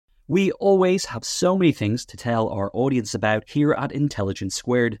We always have so many things to tell our audience about here at Intelligence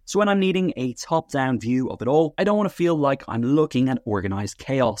Squared. So when I'm needing a top-down view of it all, I don't want to feel like I'm looking at organized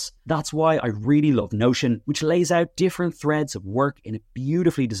chaos. That's why I really love Notion, which lays out different threads of work in a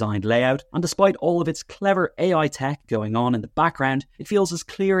beautifully designed layout. And despite all of its clever AI tech going on in the background, it feels as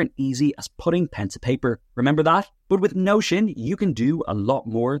clear and easy as putting pen to paper. Remember that? But with Notion, you can do a lot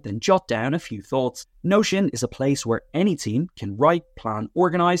more than jot down a few thoughts. Notion is a place where any team can write, plan,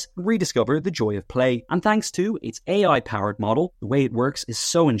 organize, and rediscover the joy of play. And thanks to its AI-powered model, the way it works is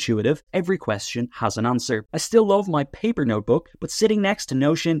so intuitive, every question has an answer. I still love my paper notebook, but sitting next to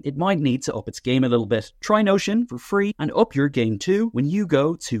Notion, it might need to up its game a little bit. Try Notion for free and up your game too when you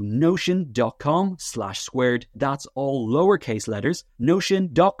go to notion.com/squared. That's all lowercase letters,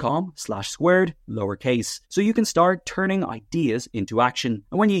 notion.com/squared, lowercase. So you can start turning ideas into action.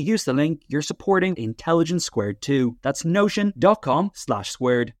 And when you use the link, you're supporting Intelligence Squared too. That's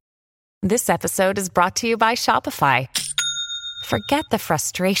notion.com/squared. This episode is brought to you by Shopify. Forget the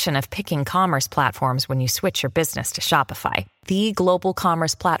frustration of picking commerce platforms when you switch your business to Shopify, the global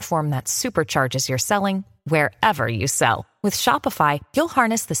commerce platform that supercharges your selling wherever you sell. With Shopify, you'll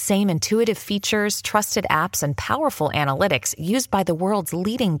harness the same intuitive features, trusted apps, and powerful analytics used by the world's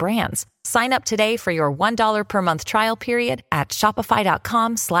leading brands. Sign up today for your $1 per month trial period at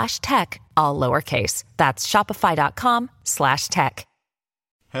shopify.com/tech, all lowercase. That's shopify.com/tech.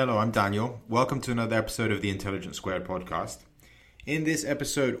 Hello, I'm Daniel. Welcome to another episode of the Intelligence Squared podcast. In this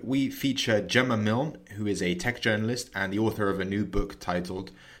episode, we feature Gemma Milne, who is a tech journalist and the author of a new book titled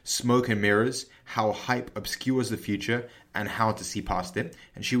Smoke and Mirrors, How Hype Obscures the Future and How to See Past It.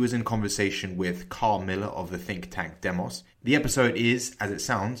 And she was in conversation with Carl Miller of the think tank Demos. The episode is, as it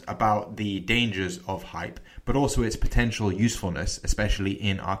sounds, about the dangers of hype, but also its potential usefulness, especially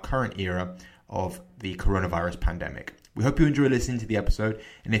in our current era of the coronavirus pandemic. We hope you enjoy listening to the episode,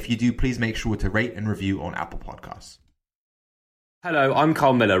 and if you do, please make sure to rate and review on Apple Podcasts. Hello, I'm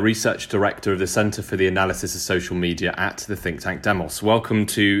Carl Miller, Research Director of the Centre for the Analysis of Social Media at the think tank Demos. Welcome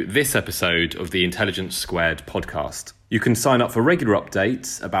to this episode of the Intelligence Squared podcast. You can sign up for regular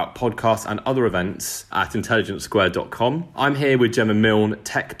updates about podcasts and other events at intelligencesquared.com. I'm here with Gemma Milne,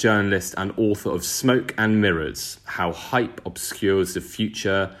 tech journalist and author of Smoke and Mirrors, How Hype Obscures the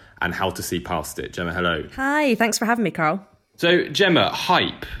Future and How to See Past It. Gemma, hello. Hi, thanks for having me, Carl. So, Gemma,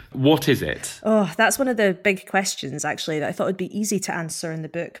 hype, what is it? Oh, that's one of the big questions, actually, that I thought would be easy to answer in the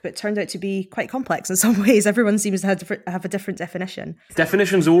book, but turned out to be quite complex in some ways. Everyone seems to have a different definition.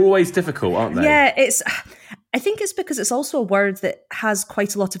 Definitions are always difficult, aren't they? Yeah, I think it's because it's also a word that has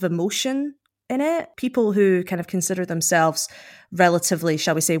quite a lot of emotion in it. People who kind of consider themselves relatively,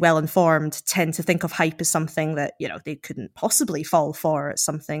 shall we say, well-informed tend to think of hype as something that, they couldn't possibly fall for. It's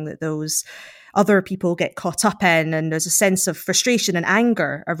something that those other people get caught up in, and there's a sense of frustration and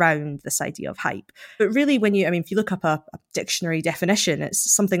anger around this idea of hype. But really, if you look up a dictionary definition,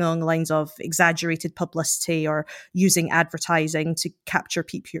 it's something along the lines of exaggerated publicity or using advertising to capture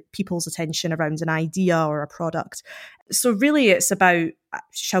people's attention around an idea or a product. So really, it's about,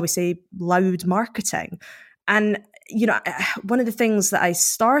 shall we say, loud marketing. And one of the things that I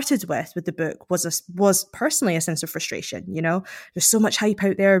started with the book was personally a sense of frustration. There's so much hype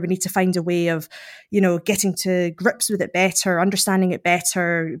out there. We need to find a way of, getting to grips with it better, understanding it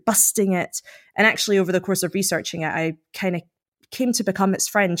better, busting it. And actually, over the course of researching it, I kind of came to become its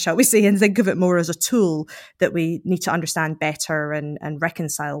friend, shall we say, and think of it more as a tool that we need to understand better and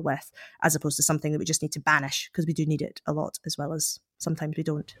reconcile with, as opposed to something that we just need to banish, because we do need it a lot, as well as sometimes we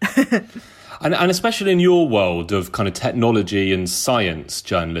don't. and especially in your world of kind of technology and science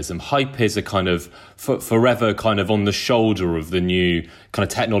journalism, hype is a kind of forever kind of on the shoulder of the new kind of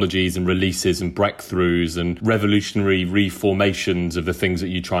technologies and releases and breakthroughs and revolutionary reformations of the things that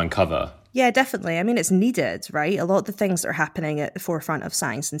you try and cover. Yeah, definitely. It's needed, right? A lot of the things that are happening at the forefront of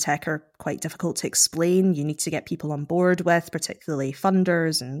science and tech are quite difficult to explain. You need to get people on board with, particularly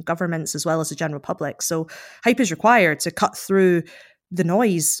funders and governments, as well as the general public. So hype is required to cut through the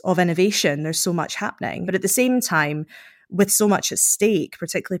noise of innovation. There's so much happening. But at the same time, with so much at stake,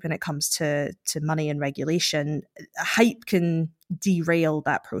 particularly when it comes to money and regulation, hype can derail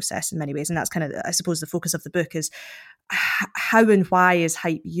that process in many ways. And that's kind of, I suppose, the focus of the book is how and why is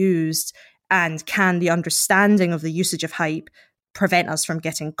hype used, and can the understanding of the usage of hype prevent us from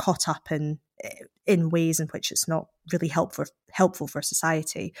getting caught up in ways in which it's not really helpful for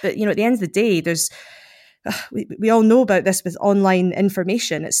society. But, at the end of the day, we all know about this with online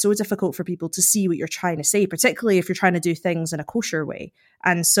information. It's so difficult for people to see what you're trying to say, particularly if you're trying to do things in a kosher way.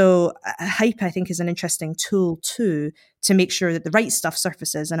 And so hype, I think, is an interesting tool too, to make sure that the right stuff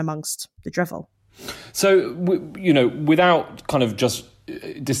surfaces in amongst the drivel. So, without kind of just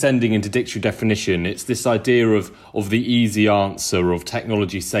descending into dictionary definition, it's this idea of the easy answer, of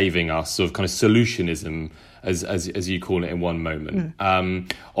technology saving us, of kind of solutionism, as you call it in one moment,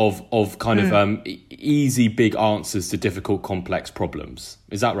 of kind of easy big answers to difficult complex problems.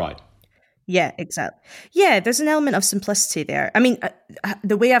 Is that right? Yeah, exactly. Yeah, there's an element of simplicity there. I mean,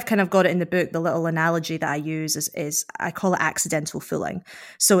 the way I've kind of got it in the book, the little analogy that I use is I call it accidental fooling.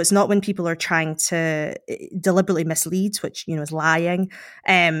 So it's not when people are trying to deliberately mislead, which, is lying.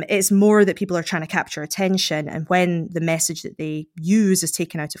 It's more that people are trying to capture attention. And when the message that they use is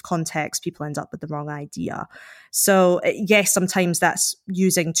taken out of context, people end up with the wrong idea. So yes, sometimes that's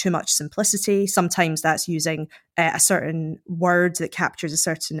using too much simplicity. Sometimes that's using a certain word that captures a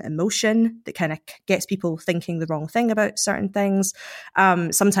certain emotion that kind of gets people thinking the wrong thing about certain things.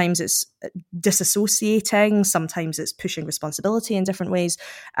 Sometimes it's disassociating. Sometimes it's pushing responsibility in different ways.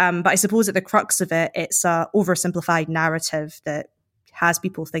 But I suppose at the crux of it, it's a oversimplified narrative that has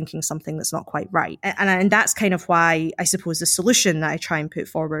people thinking something that's not quite right. And that's kind of why I suppose the solution that I try and put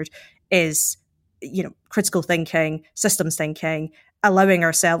forward is, critical thinking, systems thinking, allowing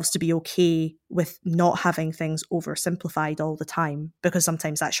ourselves to be okay with not having things oversimplified all the time, because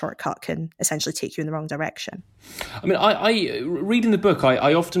sometimes that shortcut can essentially take you in the wrong direction. I mean, I reading the book,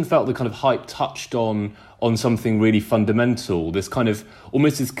 I often felt the kind of hype touched on something really fundamental, this kind of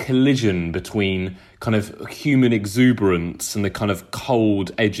almost this collision between kind of human exuberance and the kind of cold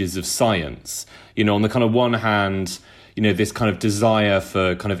edges of science. On the kind of one hand, this kind of desire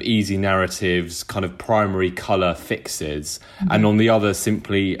for kind of easy narratives, kind of primary colour fixes, and on the other,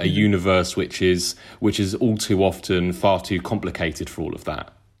 simply a universe which is all too often far too complicated for all of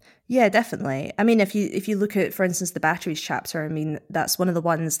that. Yeah, definitely. I mean, if you look at, for instance, the batteries chapter, I mean, that's one of the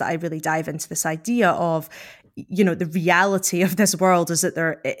ones that I really dive into this idea of, the reality of this world is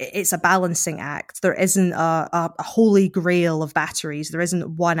that it's a balancing act. There isn't a holy grail of batteries. There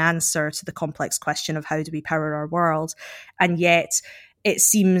isn't one answer to the complex question of how do we power our world. And yet it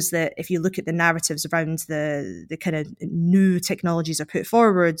seems that if you look at the narratives around the kind of new technologies are put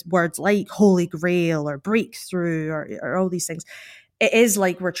forward, words like holy grail or breakthrough or all these things, it is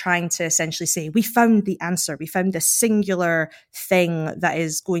like we're trying to essentially say, we found the answer. We found this singular thing that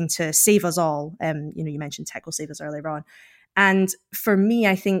is going to save us all. You mentioned tech will save us earlier on. And for me,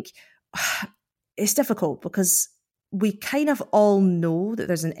 I think it's difficult because we kind of all know that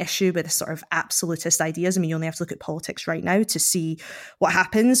there's an issue with this sort of absolutist ideas. I mean, you only have to look at politics right now to see what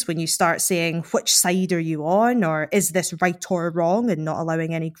happens when you start saying, which side are you on? Or is this right or wrong? And not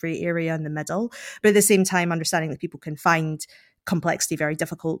allowing any grey area in the middle. But at the same time, understanding that people can find complexity very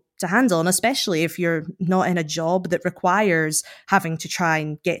difficult to handle, and especially if you're not in a job that requires having to try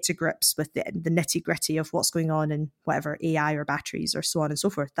and get to grips with the nitty-gritty of what's going on in whatever AI or batteries or so on and so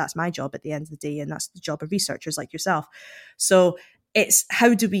forth. That's my job at the end of the day, and that's the job of researchers like yourself. So it's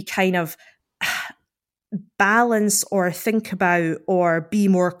how do we kind of balance or think about or be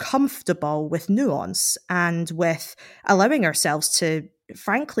more comfortable with nuance and with allowing ourselves to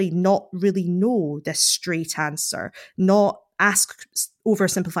frankly not really know this straight answer, not ask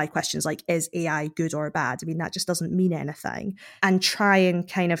oversimplified questions like, is AI good or bad? I mean, that just doesn't mean anything. And try and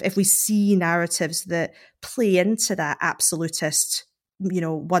kind of, if we see narratives that play into that absolutist,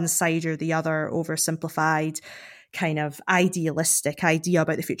 one side or the other, oversimplified, kind of idealistic idea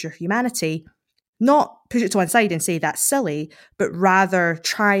about the future of humanity, not push it to one side and say that's silly, but rather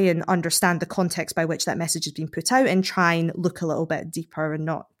try and understand the context by which that message is being put out and try and look a little bit deeper and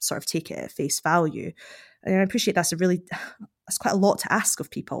not sort of take it at face value. And I appreciate that's quite a lot to ask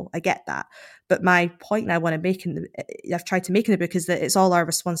of people. I get that. But my point I want to make, I've tried to make in the book, is that it's all our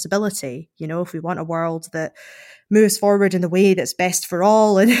responsibility. If we want a world that moves forward in the way that's best for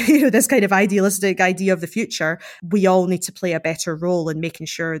all and, this kind of idealistic idea of the future, we all need to play a better role in making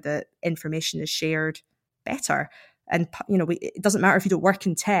sure that information is shared better. And, it doesn't matter if you don't work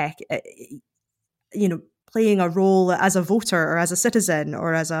in tech, playing a role as a voter or as a citizen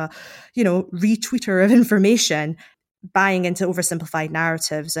or as a, retweeter of information, buying into oversimplified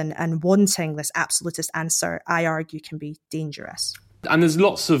narratives and wanting this absolutist answer, I argue, can be dangerous. And there's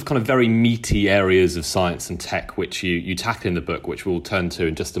lots of kind of very meaty areas of science and tech which you tackle in the book, which we'll turn to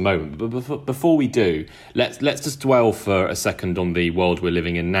in just a moment. But before we do, let's just dwell for a second on the world we're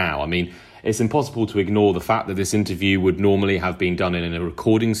living in now. I mean, it's impossible to ignore the fact that this interview would normally have been done in a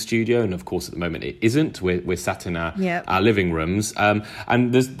recording studio, and of course at the moment it isn't. We're sat in our living rooms, and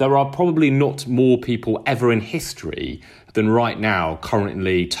there are probably not more people ever in history than right now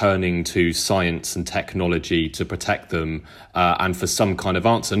currently turning to science and technology to protect them and for some kind of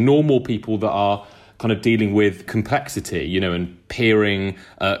answer. Nor more people that are kind of dealing with complexity, and peering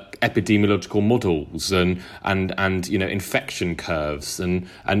epidemiological models and infection curves and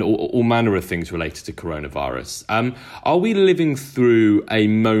all manner of things related to coronavirus. Are we living through a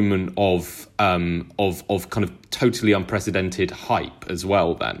moment of kind of totally unprecedented hype as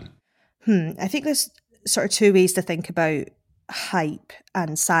well then? I think there's sort of two ways to think about hype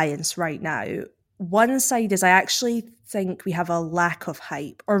and science right now. One side is I actually think we have a lack of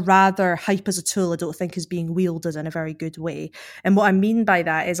hype, or rather hype as a tool I don't think is being wielded in a very good way. And what I mean by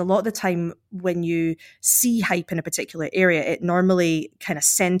that is a lot of the time when you see hype in a particular area, it normally kind of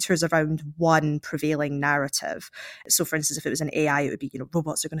centers around one prevailing narrative. So for instance, if it was an AI, it would be,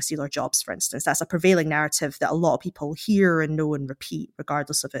 robots are going to steal our jobs, for instance. That's a prevailing narrative that a lot of people hear and know and repeat,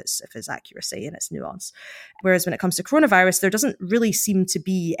 regardless of its accuracy and its nuance. Whereas when it comes to coronavirus, there doesn't really seem to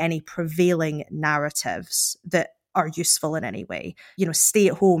be any prevailing narratives that are useful in any way. Stay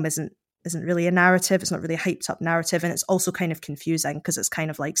at home isn't really a narrative. It's not really a hyped up narrative. And it's also kind of confusing because it's kind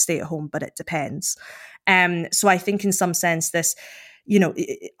of like stay at home, but it depends. So I think in some sense this,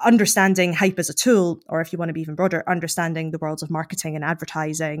 understanding hype as a tool, or if you want to be even broader, understanding the worlds of marketing and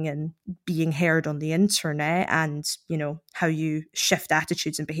advertising and being heard on the internet and, how you shift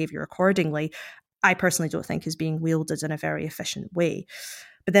attitudes and behavior accordingly, I personally don't think is being wielded in a very efficient way.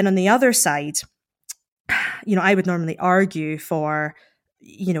 But then on the other side, I would normally argue for,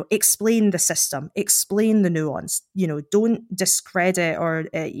 explain the system, explain the nuance, don't discredit or,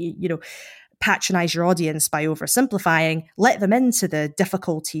 patronize your audience by oversimplifying, let them into the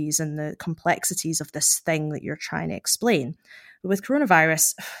difficulties and the complexities of this thing that you're trying to explain. But with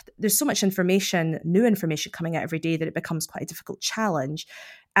coronavirus, there's so much information, new information coming out every day that it becomes quite a difficult challenge.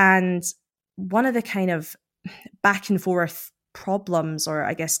 And one of the kind of back and forth problems, or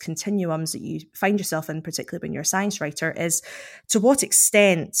I guess continuums, that you find yourself in, particularly when you're a science writer, is to what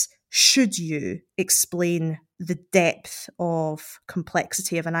extent should you explain the depth of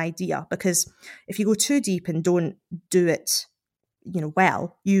complexity of an idea? Because if you go too deep and don't do it,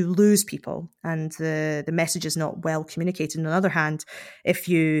 well, you lose people and the message is not well communicated. On the other hand, if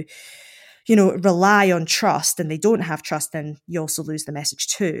you rely on trust and they don't have trust, then you also lose the message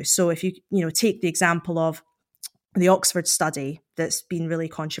too. So if you, take the example of the Oxford study that's been really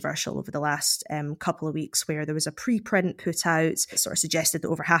controversial over the last couple of weeks, where there was a preprint put out that sort of suggested that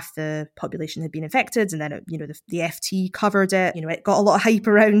over half the population had been infected, and then the FT covered it. It got a lot of hype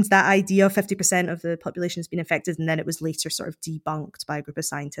around that idea, 50% of the population has been infected, and then it was later sort of debunked by a group of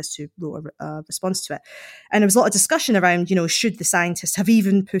scientists who wrote a response to it. And there was a lot of discussion around, should the scientists have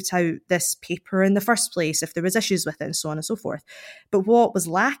even put out this paper in the first place if there was issues with it, and so on and so forth. But what was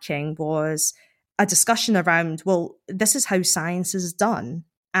lacking was a discussion around, well, this is how science is done.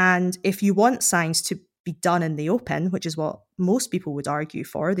 And if you want science to be done in the open, which is what most people would argue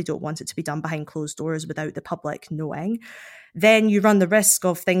for, they don't want it to be done behind closed doors without the public knowing, then you run the risk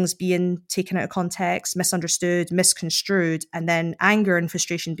of things being taken out of context, misunderstood, misconstrued, and then anger and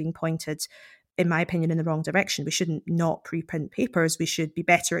frustration being pointed, in my opinion, in the wrong direction. We shouldn't not preprint papers. We should be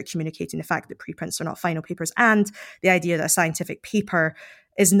better at communicating the fact that preprints are not final papers, and the idea that a scientific paper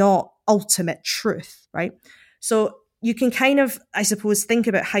is not ultimate truth, right? So you can kind of, I suppose, think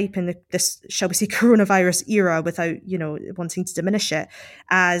about hype in this, shall we say, coronavirus era without, wanting to diminish it,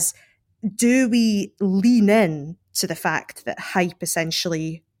 as, do we lean in to the fact that hype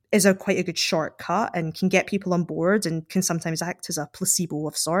essentially is quite a good shortcut and can get people on board and can sometimes act as a placebo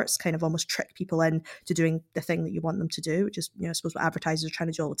of sorts, kind of almost trick people in to doing the thing that you want them to do, which is, I suppose, what advertisers are trying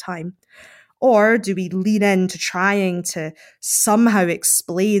to do all the time? Or do we lean into trying to somehow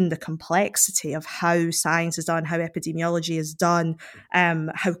explain the complexity of how science is done, how epidemiology is done,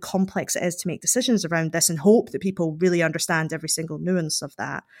 how complex it is to make decisions around this, and hope that people really understand every single nuance of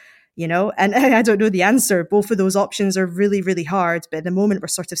that? And I don't know the answer. Both of those options are really, really hard. But at the moment, we're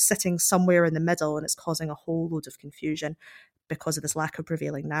sort of sitting somewhere in the middle, and it's causing a whole load of confusion because of this lack of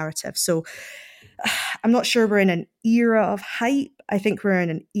prevailing narrative. So I'm not sure we're in an era of hype. I think we're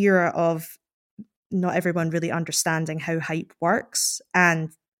in an era of not everyone really understanding how hype works.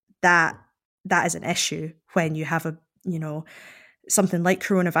 And that is an issue when you have something like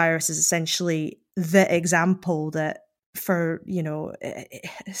coronavirus is essentially the example that, for,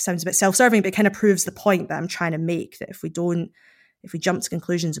 it sounds a bit self-serving, but it kind of proves the point that I'm trying to make, that if we jump to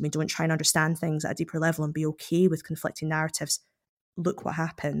conclusions and we don't try and understand things at a deeper level and be okay with conflicting narratives, look what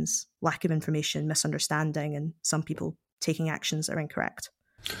happens: lack of information, misunderstanding, and some people taking actions that are incorrect.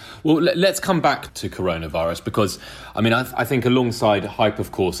 Well, let's come back to coronavirus because, I mean, I think alongside hype,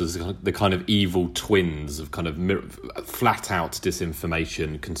 of course, is the kind of evil twins of kind of flat-out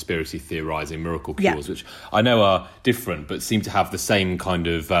disinformation, conspiracy theorising, miracle cures, which I know are different but seem to have the same kind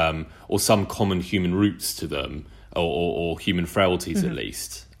of, or some common human roots to them, or human frailties at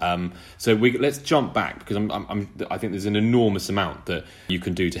least. So let's jump back because I think there's an enormous amount that you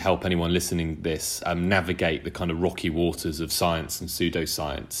can do to help anyone listening to this navigate the kind of rocky waters of science and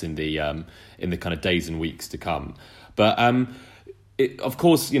pseudoscience in the kind of days and weeks to come. But of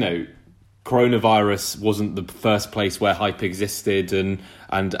course, coronavirus wasn't the first place where hype existed, and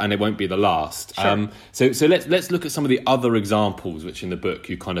it won't be the last. Sure. So let's look at some of the other examples which in the book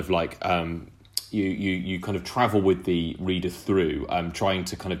you kind of like. You kind of travel with the reader through, trying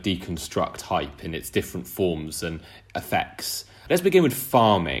to kind of deconstruct hype in its different forms and effects. Let's begin with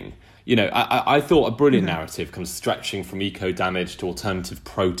farming. I thought a brilliant narrative kind of stretching from eco-damage to alternative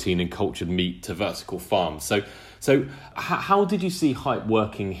protein and cultured meat to vertical farms. So how did you see hype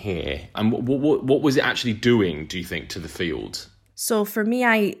working here? And what was it actually doing, do you think, to the field? So for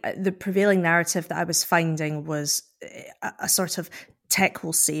me, the prevailing narrative that I was finding was a sort of tech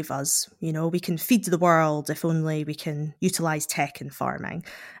will save us. We can feed the world if only we can utilize tech in farming.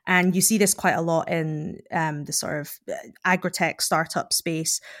 And you see this quite a lot in the sort of agri-tech startup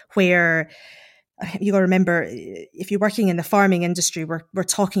space where you got to remember, if you're working in the farming industry, we're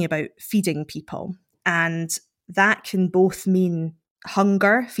talking about feeding people. And that can both mean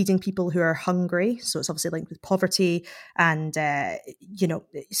hunger, feeding people who are hungry. So it's obviously linked with poverty and,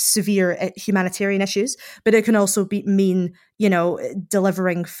 severe humanitarian issues. But it can also mean,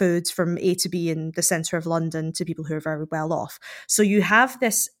 delivering food from A to B in the centre of London to people who are very well off. So you have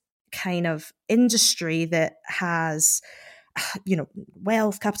this kind of industry that has,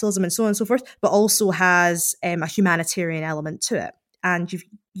 wealth, capitalism, and so on and so forth, but also has a humanitarian element to it. And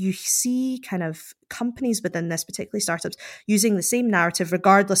you see kind of companies within this, particularly startups, using the same narrative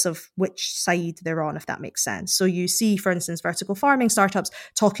regardless of which side they're on, if that makes sense. So you see, for instance, vertical farming startups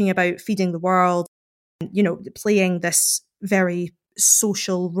talking about feeding the world, playing this very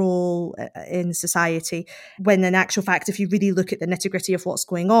social role in society, when in actual fact, if you really look at the nitty-gritty of what's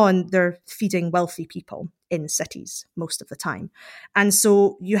going on, they're feeding wealthy people in cities most of the time. And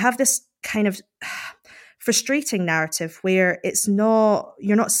so you have this kind of frustrating narrative where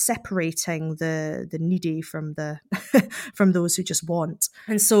you're not separating the needy from the from those who just want.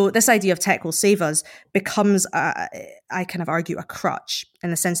 And so this idea of tech will save us becomes, I kind of argue, a crutch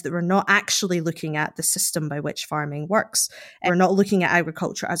in the sense that we're not actually looking at the system by which farming works. We're not looking at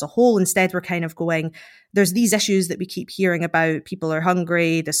agriculture as a whole. Instead, we're kind of going, there's these issues that we keep hearing about. People are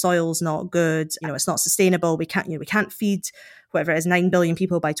hungry. The soil's not good. It's not sustainable. We can't feed whatever it is, 9 billion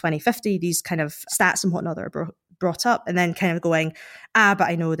people by 2050, these kind of stats and whatnot are brought up, and then kind of going, but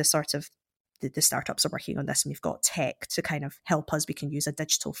I know the startups are working on this and we've got tech to kind of help us. We can use a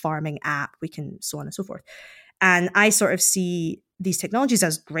digital farming app, we can so on and so forth. And I sort of see these technologies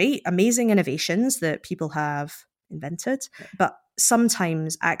as great, amazing innovations that people have invented, but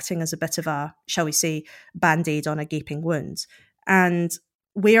sometimes acting as a bit of a, shall we say, band-aid on a gaping wound. And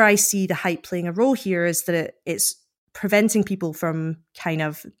where I see the hype playing a role here is that it's preventing people from kind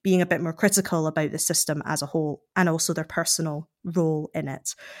of being a bit more critical about the system as a whole and also their personal role in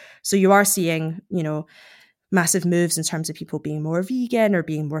it. So you are seeing, massive moves in terms of people being more vegan or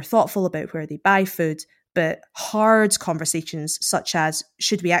being more thoughtful about where they buy food, but hard conversations such as,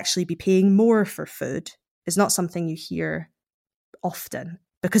 should we actually be paying more for food, is not something you hear often,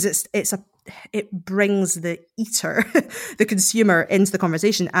 because it brings the eater, the consumer, into the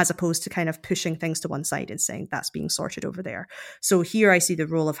conversation, as opposed to kind of pushing things to one side and saying that's being sorted over there. So here I see the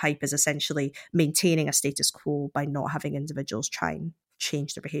role of hype as essentially maintaining a status quo by not having individuals try and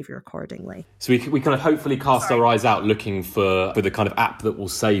change their behaviour accordingly. So we kind of hopefully cast our eyes out looking for the kind of app that will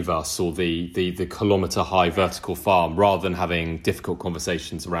save us, or the kilometre high vertical farm, rather than having difficult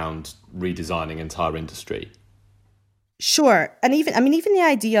conversations around redesigning entire industry. Sure. And even the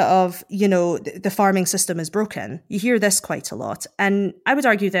idea of, the farming system is broken. You hear this quite a lot. And I would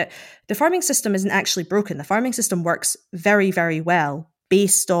argue that the farming system isn't actually broken. The farming system works very, very well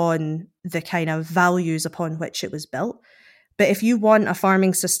based on the kind of values upon which it was built. But if you want a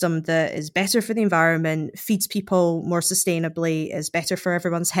farming system that is better for the environment, feeds people more sustainably, is better for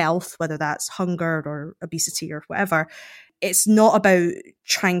everyone's health, whether that's hunger or obesity or whatever, it's not about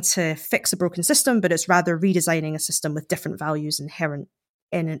trying to fix a broken system, but it's rather redesigning a system with different values inherent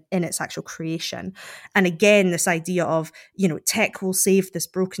in its actual creation. And again, this idea of, tech will save this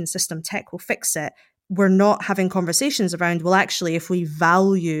broken system, tech will fix it. We're not having conversations around, well, actually, if we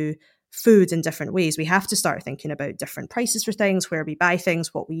value food in different ways. We have to start thinking about different prices for things, where we buy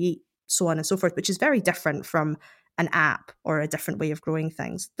things, what we eat, so on and so forth, which is very different from an app or a different way of growing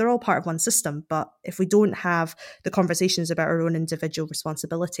things. They're all part of one system, but if we don't have the conversations about our own individual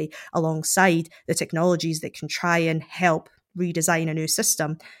responsibility alongside the technologies that can try and help redesign a new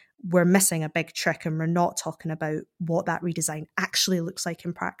system, we're missing a big trick, and we're not talking about what that redesign actually looks like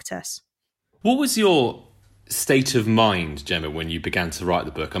in practice. What was your state of mind, Gemma, when you began to write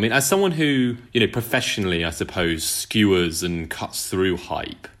the book? I mean, as someone who, professionally, I suppose, skewers and cuts through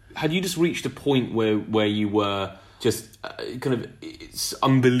hype, had you just reached a point where you were just kind of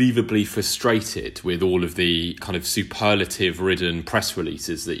unbelievably frustrated with all of the kind of superlative-ridden press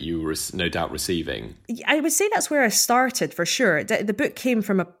releases that you were no doubt receiving? I would say that's where I started, for sure. The book came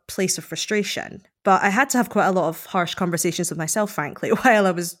from a place of frustration, but I had to have quite a lot of harsh conversations with myself, frankly, while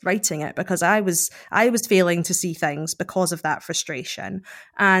I was writing it, because I was failing to see things because of that frustration.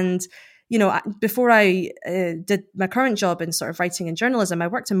 And before I did my current job in sort of writing and journalism, I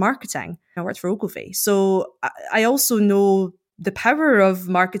worked in marketing. I worked for Ogilvy. So I also know the power of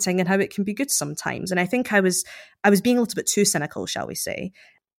marketing and how it can be good sometimes. And I think I was being a little bit too cynical, shall we say.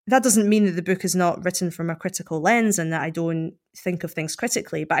 That doesn't mean that the book is not written from a critical lens and that I don't think of things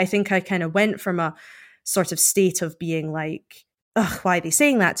critically. But I think I kind of went from a sort of state of being like, ugh, why are they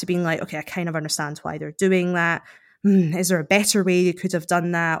saying that, to being like, okay, I kind of understand why they're doing that. Is there a better way you could have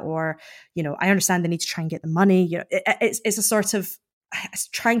done that? Or, I understand they need to try and get the money. It's a sort of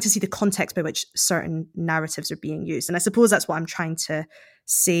trying to see the context by which certain narratives are being used. And I suppose that's what I'm trying to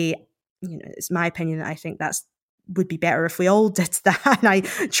say. It's my opinion that I think that's would be better if we all did that. And I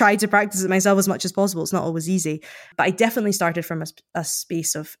try to practice it myself as much as possible. It's not always easy. But I definitely started from a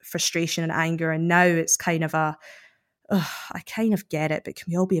space of frustration and anger. And now it's kind of I kind of get it, but can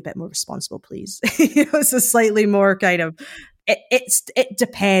we all be a bit more responsible, please? It's a slightly more kind of, it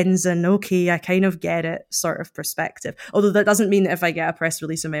depends, and okay, I kind of get it sort of perspective. Although that doesn't mean that if I get a press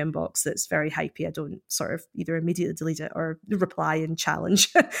release in my inbox that's very hypey, I don't sort of either immediately delete it or reply and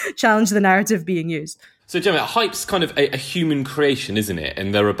challenge the narrative being used. So, Gemma, hype's kind of a human creation, isn't it?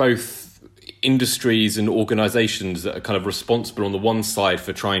 And there are both industries and organisations that are kind of responsible on the one side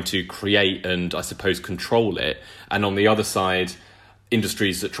for trying to create and, I suppose, control it, and on the other side,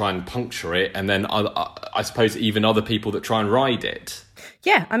 industries that try and puncture it, and then I suppose even other people that try and ride it.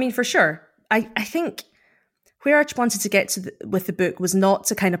 Yeah, I mean, for sure. I think where I wanted to get to with the book was not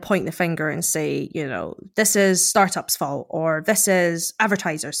to kind of point the finger and say, this is startups' fault, or this is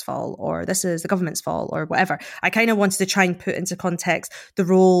advertisers' fault, or this is the government's fault, or whatever. I kind of wanted to try and put into context the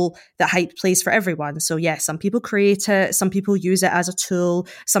role that hype plays for everyone. So yes, some people create it, some people use it as a tool,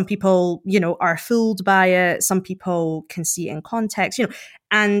 some people, are fooled by it, some people can see it in context,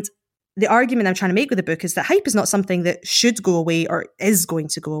 and the argument I'm trying to make with the book is that hype is not something that should go away or is going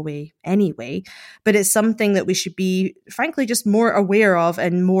to go away anyway, but it's something that we should be, frankly, just more aware of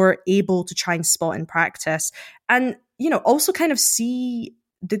and more able to try and spot in practice. And, also kind of see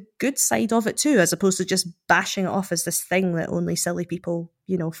the good side of it too, as opposed to just bashing it off as this thing that only silly people,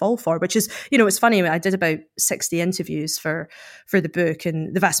 fall for, which is, it's funny. I did about 60 interviews for the book,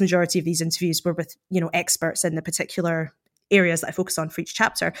 and the vast majority of these interviews were with, experts in the particular areas that I focus on for each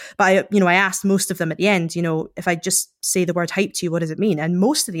chapter. But I asked most of them at the end, if I just say the word hype to you, what does it mean? And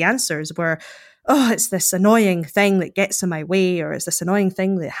most of the answers were, oh, it's this annoying thing that gets in my way, or it's this annoying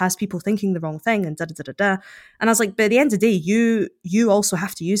thing that has people thinking the wrong thing, and da-da-da-da-da. And I was like, but at the end of the day, you also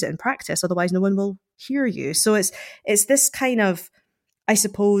have to use it in practice, otherwise no one will hear you. So it's this kind of, I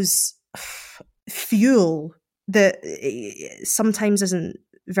suppose, fuel that sometimes isn't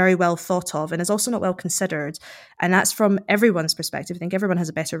very well thought of and is also not well considered. And that's from everyone's perspective. I think everyone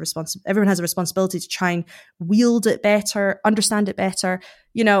has everyone has a responsibility to try and wield it better, understand it better.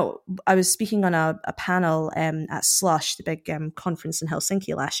 I was speaking on a panel at Slush, the big conference in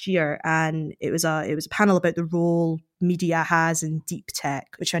Helsinki last year, and it was a panel about the role media has in deep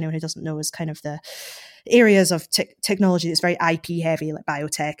tech, which anyone who doesn't know is kind of the areas of technology that's very IP heavy, like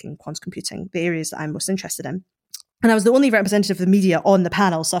biotech and quantum computing, the areas that I'm most interested in. And I was the only representative of the media on the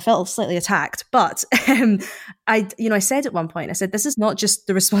panel, so I felt slightly attacked. But I said at one point, I said, this is not just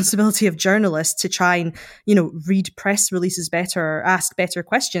the responsibility of journalists to try and, read press releases better or ask better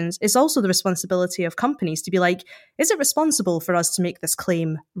questions. It's also the responsibility of companies to be like, is it responsible for us to make this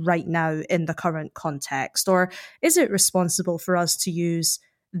claim right now in the current context? Or is it responsible for us to use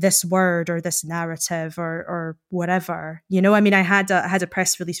this word or this narrative or whatever? I had a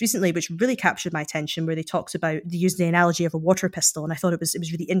press release recently which really captured my attention, where they used the analogy of a water pistol, and I thought it was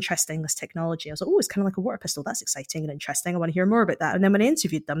really interesting, this technology. I was like, oh, it's kind of like a water pistol. That's exciting and interesting. I want to hear more about that. And then when I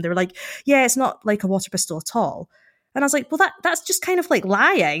interviewed them, they were like, yeah, it's not like a water pistol at all. And I was like, well, that's just kind of like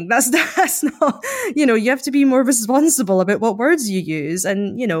lying. That's not, you have to be more responsible about what words you use.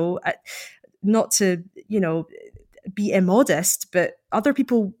 And, not to, be immodest, but other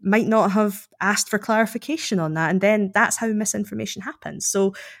people might not have asked for clarification on that. And then that's how misinformation happens.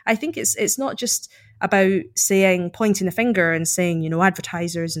 So I think it's not just about pointing the finger and saying,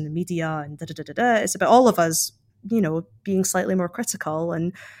 advertisers and the media and It's about all of us, being slightly more critical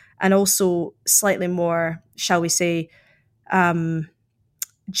and also slightly more, shall we say,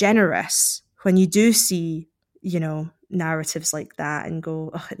 generous when you do see, narratives like that and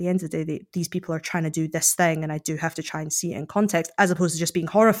go, at the end of the day, these people are trying to do this thing and I do have to try and see it in context, as opposed to just being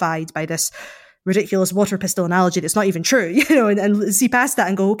horrified by this ridiculous water pistol analogy that's not even true, and see past that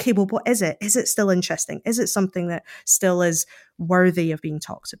and go, okay, well, what is it? Is it still interesting? Is it something that still is worthy of being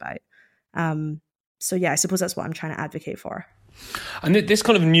talked about? So yeah, I suppose that's what I'm trying to advocate for. And this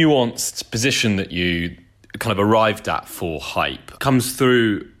kind of nuanced position that you kind of arrived at for hype comes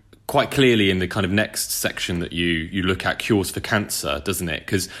through quite clearly in the kind of next section that you look at, cures for cancer, doesn't it?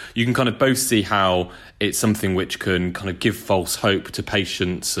 Because you can kind of both see how it's something which can kind of give false hope to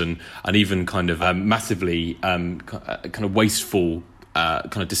patients and even kind of massively kind of wasteful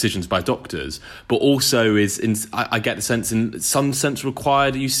kind of decisions by doctors, but also I get the sense, in some sense,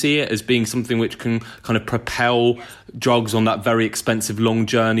 required. You see it as being something which can kind of propel drugs on that very expensive long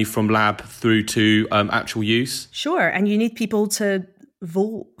journey from lab through to actual use. Sure, and you need people to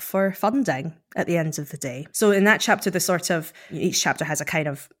vote for funding at the end of the day. So in that chapter, each chapter has a kind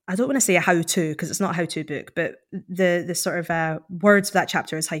of, I don't want to say a how-to because it's not a how-to book, but the sort of words of that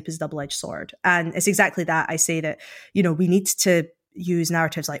chapter is hype is a double-edged sword. And it's exactly that. I say that, we need to use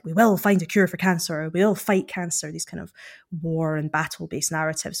narratives like we will find a cure for cancer, or we will fight cancer, these kind of war and battle-based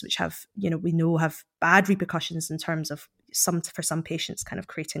narratives, which have, we know have bad repercussions in terms of for some patients kind of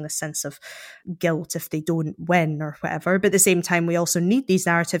creating this sense of guilt if they don't win or whatever. But at the same time, we also need these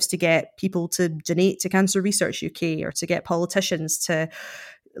narratives to get people to donate to Cancer Research UK, or to get politicians to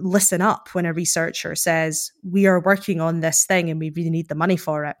listen up when a researcher says, we are working on this thing and we really need the money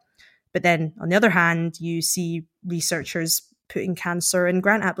for it. But then on the other hand, you see researchers putting cancer in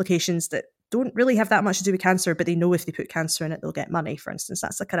grant applications that don't really have that much to do with cancer, but they know if they put cancer in it, they'll get money, for instance.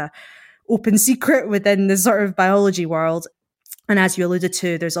 That's a kind of open secret within the sort of biology world. And as you alluded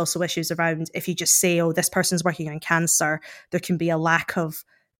to, there's also issues around if you just say, this person's working on cancer, there can be a lack of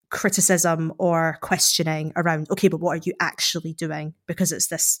criticism or questioning around, okay, but what are you actually doing? Because it's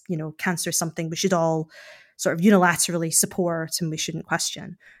this, cancer is something we should all sort of unilaterally support and we shouldn't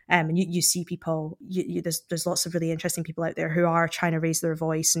question. And you see people, there's lots of really interesting people out there who are trying to raise their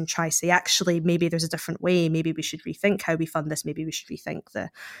voice and try to say, actually, maybe there's a different way. Maybe we should rethink how we fund this. Maybe we should rethink the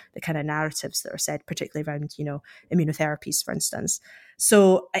kind of narratives that are said, particularly around, immunotherapies, for instance.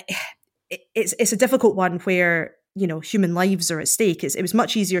 So it's a difficult one where, human lives are at stake. It was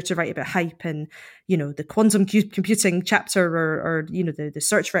much easier to write about hype and, the quantum computing chapter or the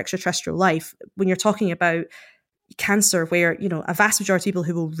search for extraterrestrial life. When you're talking about cancer, where, a vast majority of people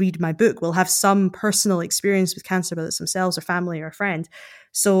who will read my book will have some personal experience with cancer, whether it's themselves or family or a friend.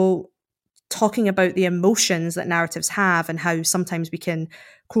 So talking about the emotions that narratives have and how sometimes we can,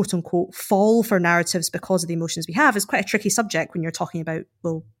 quote unquote, fall for narratives because of the emotions we have is quite a tricky subject when you're talking about,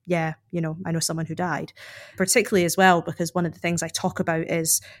 well, yeah, I know someone who died. Particularly as well, because one of the things I talk about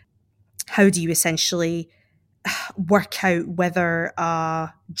is how do you essentially work out whether a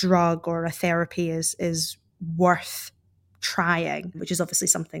drug or a therapy is worth trying, which is obviously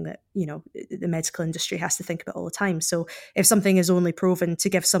something that, the medical industry has to think about all the time. So if something is only proven to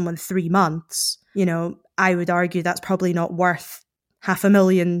give someone 3 months, I would argue that's probably not worth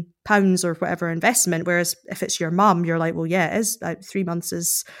 £500,000 or whatever investment. Whereas if it's your mum, you're like, well, yeah, it is. 3 months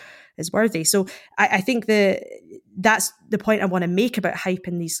is worthy. So I think that's the point I want to make about hype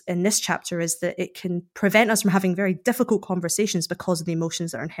in this chapter, is that it can prevent us from having very difficult conversations because of the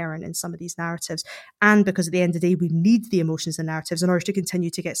emotions that are inherent in some of these narratives, and because at the end of the day we need the emotions and narratives in order to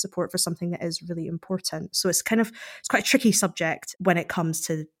continue to get support for something that is really important. So it's quite a tricky subject when it comes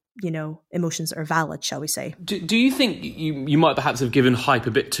to emotions that are valid, shall we say. Do you think you might perhaps have given hype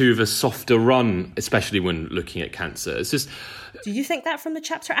a bit too of a softer run, especially when looking at cancer? It's just... Do you think that from the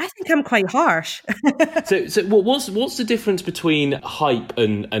chapter? I think I'm quite harsh. So what's the difference between hype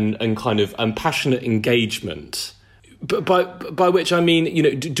and kind of passionate engagement? By which I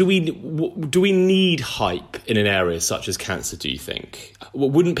mean, do we need hype in an area such as cancer, do you think?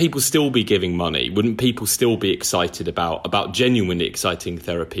 Wouldn't people still be giving money? Wouldn't people still be excited about genuinely exciting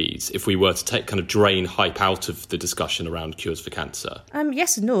therapies if we were to kind of drain hype out of the discussion around cures for cancer?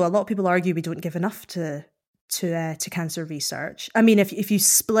 Yes and no. A lot of people argue we don't give enough to to cancer research. I mean, if you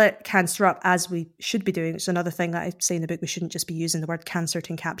split cancer up, as we should be doing, it's another thing that I say in the book, we shouldn't just be using the word cancer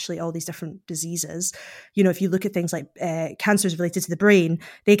to encapsulate all these different diseases. You know, if you look at things like cancers related to the brain,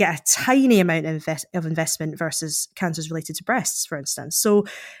 they get a tiny amount of investment versus cancers related to breasts, for instance. So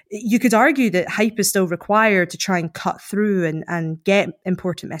you could argue that hype is still required to try and cut through and get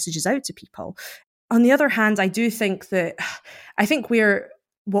important messages out to people. On the other hand, I think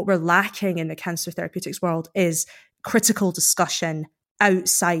what we're lacking in the cancer therapeutics world is critical discussion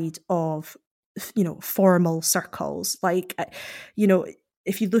outside of, you know, formal circles. Like, you know,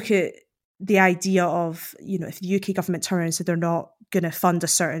 if you look at the idea of, you know, if the UK government turn around and said they're not going to fund a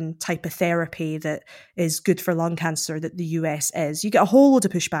certain type of therapy that is good for lung cancer that the US is, you get a whole load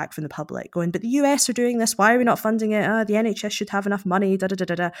of pushback from the public going, but the US are doing this, why are we not funding it? The NHS should have enough money,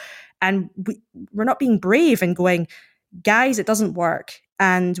 And we're not being brave and going, guys, it doesn't work.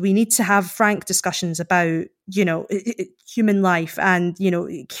 And we need to have frank discussions about, you know, human life and, you know,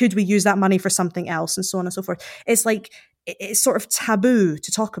 could we use that money for something else and so on and so forth. It's like, it's sort of taboo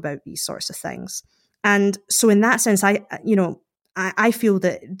to talk about these sorts of things. And so in that sense, I feel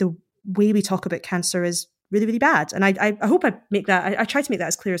that the way we talk about cancer is really, really bad. And I hope I make that, I try to make that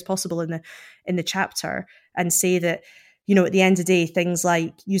as clear as possible in the chapter and say that, you know, at the end of the day, things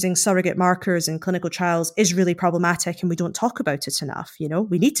like using surrogate markers in clinical trials is really problematic and we don't talk about it enough. You know,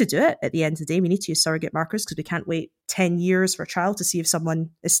 we need to do it at the end of the day. We need to use surrogate markers because we can't wait 10 years for a trial to see if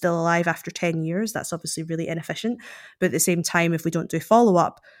someone is still alive after 10 years. That's obviously really inefficient. But at the same time, if we don't do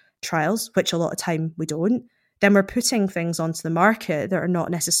follow-up trials, which a lot of time we don't, then we're putting things onto the market that are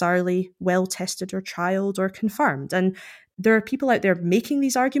not necessarily well tested or trialed or confirmed. And there are people out there making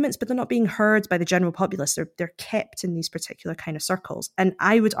these arguments, but they're not being heard by the general populace. They're kept in these particular kind of circles. And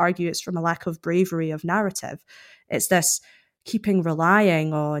I would argue it's from a lack of bravery of narrative. It's this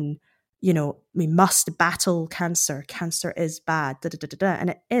relying on, you know, we must battle cancer. Cancer is bad, And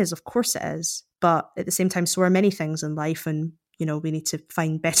it is, of course it is. But at the same time, so are many things in life. And, you know, we need to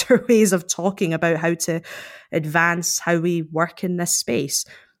find better ways of talking about how to advance how we work in this space.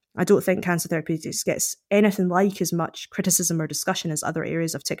 I don't think cancer therapeutics gets anything like as much criticism or discussion as other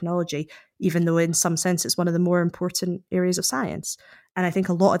areas of technology, even though in some sense it's one of the more important areas of science. And I think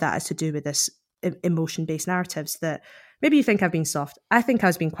a lot of that has to do with this emotion-based narratives that maybe you think I've been soft. I think I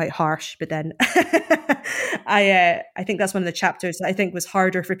was being quite harsh, but then I think that's one of the chapters that I think was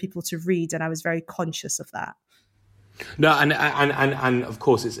harder for people to read, and I was very conscious of that. No, and of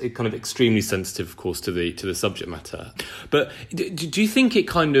course it's kind of extremely sensitive, of course, to the subject matter. But do you think it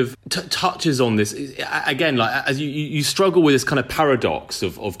kind of touches on this again? Like, as you struggle with this kind of paradox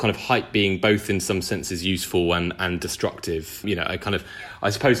of kind of hype being both in some senses useful and destructive. You know, a kind of,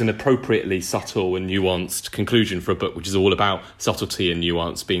 I suppose, an appropriately subtle and nuanced conclusion for a book which is all about subtlety and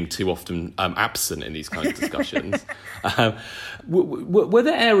nuance being too often absent in these kinds of discussions. Were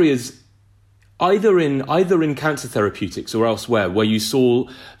there areas, either in cancer therapeutics or elsewhere, where you saw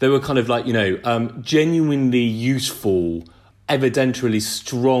there were kind of like, you know, genuinely useful, evidentially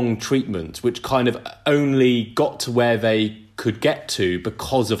strong treatments, which kind of only got to where they could get to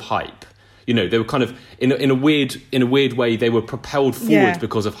because of hype? You know, they were kind of in a weird way, they were propelled forward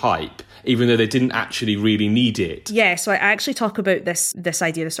because of hype, even though they didn't actually really need it. Yeah, so I actually talk about this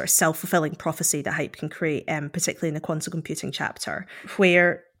idea, this sort of self-fulfilling prophecy that hype can create, particularly in the quantum computing chapter,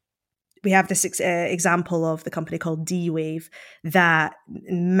 where we have this example of the company called D-Wave that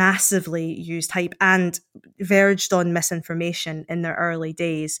massively used hype and verged on misinformation in their early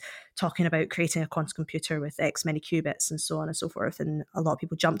days, talking about creating a quantum computer with X many qubits and so on and so forth. And a lot of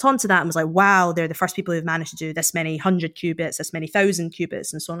people jumped onto that and was like, wow, they're the first people who've managed to do this many 100 qubits, this many 1,000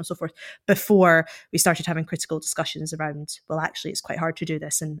 qubits and so on and so forth, before we started having critical discussions around, well, actually, it's quite hard to do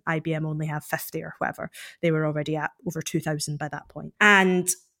this. And IBM only have 50 or whatever. They were already at over 2,000 by that point. And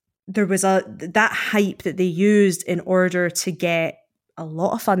there was that hype that they used in order to get a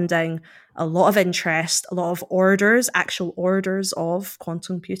lot of funding, a lot of interest, a lot of orders, actual orders of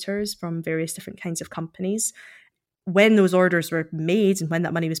quantum computers from various different kinds of companies. When those orders were made and when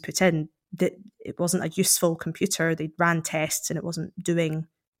that money was put in, that it wasn't a useful computer. They ran tests and it wasn't doing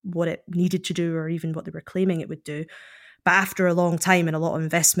what it needed to do or even what they were claiming it would do. But after a long time and a lot of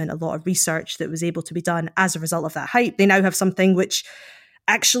investment, a lot of research that was able to be done as a result of that hype, they now have something which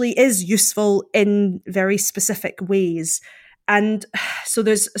actually is useful in very specific ways. And so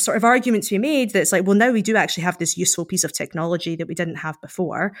there's sort of argument to be made that it's like, well, now we do actually have this useful piece of technology that we didn't have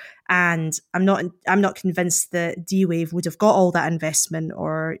before. And I'm not convinced that D-Wave would have got all that investment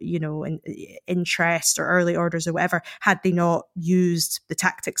or, you know, interest or early orders or whatever, had they not used the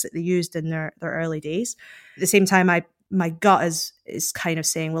tactics that they used in their early days. At the same time, I my gut is kind of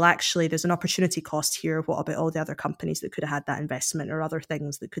saying, well, actually, there's an opportunity cost here. What about all the other companies that could have had that investment or other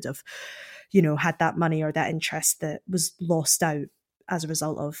things that could have, had that money or that interest that was lost out as a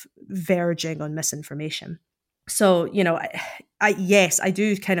result of verging on misinformation? So, yes, I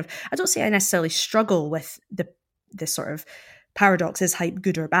do I don't say I necessarily struggle with the sort of paradox, is hype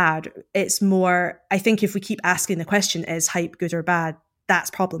good or bad? It's more, I think if we keep asking the question, is hype good or bad? That's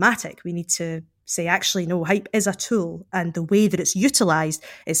problematic. We need to say, actually, no, hype is a tool, and the way that it's utilized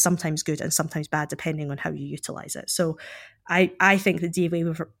is sometimes good and sometimes bad, depending on how you utilize it. So I think that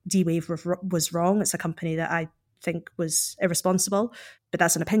D-Wave was wrong. It's a company that I think was irresponsible, but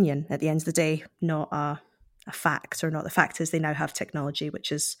that's an opinion at the end of the day, not a fact, or not. The fact is they now have technology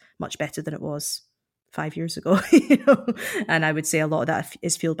which is much better than it was 5 years ago, and I would say a lot of that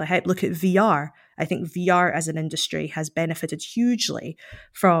is fueled by hype. Look at VR. I think VR as an industry has benefited hugely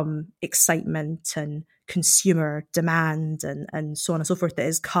from excitement and consumer demand and so on and so forth that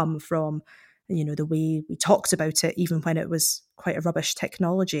has come from, the way we talked about it, even when it was quite a rubbish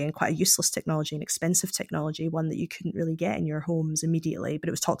technology and quite a useless technology and expensive technology, one that you couldn't really get in your homes immediately, but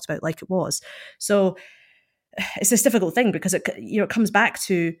it was talked about like it was. So it's this difficult thing because it comes back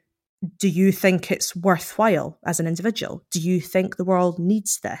to, do you think it's worthwhile as an individual? Do you think the world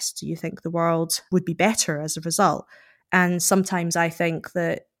needs this? Do you think the world would be better as a result? And sometimes I think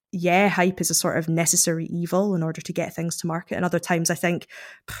that, hype is a sort of necessary evil in order to get things to market. And other times I think,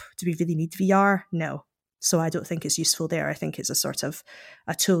 do we really need VR? No. So I don't think it's useful there. I think it's a sort of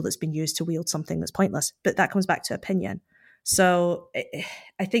a tool that's been used to wield something that's pointless. But that comes back to opinion. So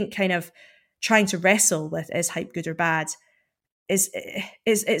I think kind of trying to wrestle with, is hype good or bad, is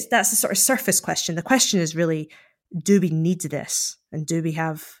that's a sort of surface question. The question is really, do we need this? And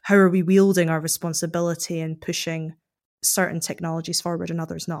how are we wielding our responsibility in pushing certain technologies forward and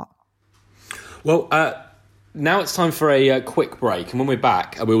others not? Well, now it's time for a quick break. And when we're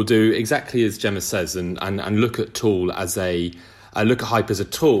back, we will do exactly as Gemma says and look at look at hype as a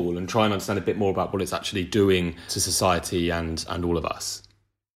tool and try and understand a bit more about what it's actually doing to society and all of us.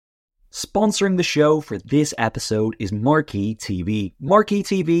 Sponsoring the show for this episode is Marquee TV. Marquee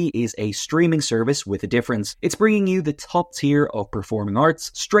TV is a streaming service with a difference. It's bringing you the top tier of performing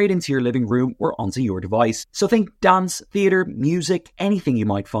arts straight into your living room or onto your device. So think dance, theatre, music, anything you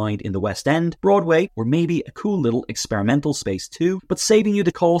might find in the West End, Broadway, or maybe a cool little experimental space too, but saving you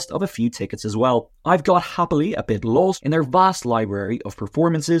the cost of a few tickets as well. I've got happily a bit lost in their vast library of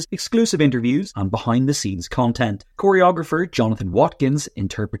performances, exclusive interviews, and behind-the-scenes content. Choreographer Jonathan Watkins'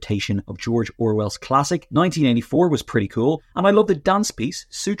 interpretation of George Orwell's classic 1984 was pretty cool, and I love the dance piece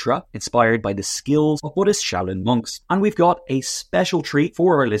Sutra, inspired by the skills of Buddhist Shaolin monks. And we've got a special treat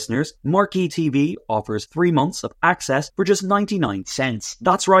for our listeners. Marquee TV offers 3 months of access for just 99 cents.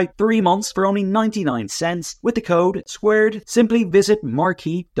 That's right, 3 months for only 99 cents. With the code SQUARED, simply visit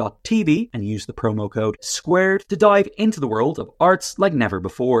marquee.tv and use the promo code SQUARED to dive into the world of arts like never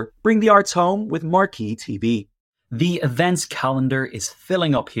before. Bring the arts home with Marquee TV. The events calendar is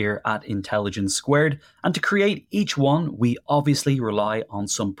filling up here at Intelligence Squared, and to create each one, we obviously rely on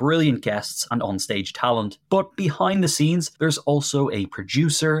some brilliant guests and onstage talent. But behind the scenes, there's also a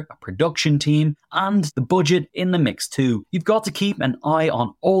producer, a production team, and the budget in the mix too. You've got to keep an eye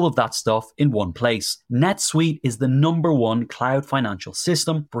on all of that stuff in one place. NetSuite is the #1 cloud financial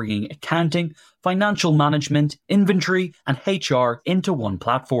system, bringing accounting, financial management, inventory, and HR into one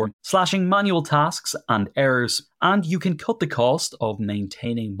platform, slashing manual tasks and errors. And you can cut the cost of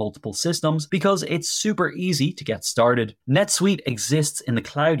maintaining multiple systems because it's super easy to get started. NetSuite exists in the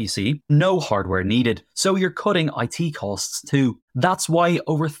cloud, you see, no hardware needed, so you're cutting IT costs too. That's why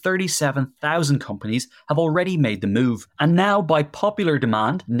over 37,000 companies have already made the move. And now, by popular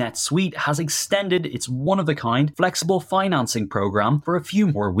demand, NetSuite has extended its one-of-a-kind flexible financing program for a few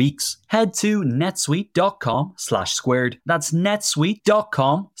more weeks. Head to netsuite.com/squared. That's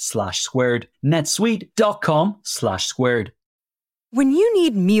netsuite.com/squared. netsuite.com/squared. When you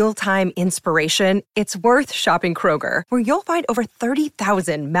need mealtime inspiration, it's worth shopping Kroger, where you'll find over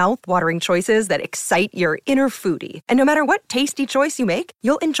 30,000 mouth-watering choices that excite your inner foodie. And no matter what tasty choice you make,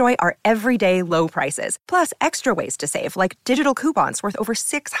 you'll enjoy our everyday low prices, plus extra ways to save, like digital coupons worth over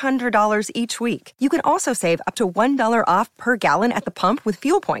 $600 each week. You can also save up to $1 off per gallon at the pump with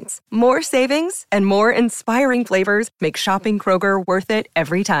fuel points. More savings and more inspiring flavors make shopping Kroger worth it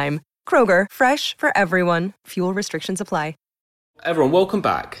every time. Kroger, fresh for everyone. Fuel restrictions apply. Everyone, welcome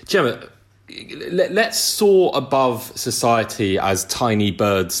back. Gemma, let's soar above society as tiny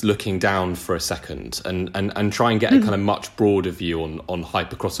birds looking down for a second and try and get a kind of much broader view on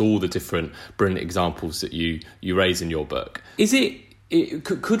hype across all the different brilliant examples that you raise in your book. Is it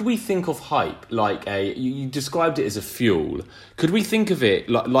Could we think of hype like you described it as a fuel. Could we think of it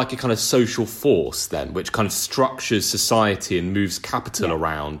like a kind of social force then, which kind of structures society and moves capital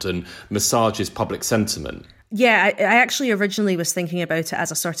around and massages public sentiment? Yeah, I actually originally was thinking about it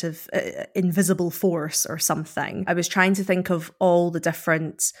as a sort of invisible force or something. I was trying to think of all the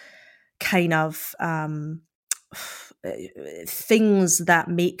different kind of things that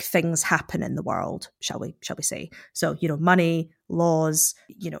make things happen in the world, shall we say. So, money, laws,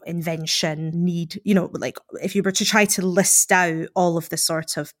 invention, need, like if you were to try to list out all of the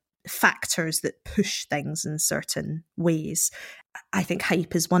sort of factors that push things in certain ways, I think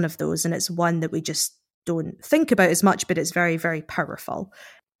hype is one of those, and it's one that we just don't think about as much, but it's very, very powerful.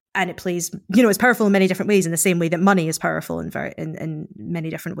 And it plays, it's powerful in many different ways, in the same way that money is powerful in many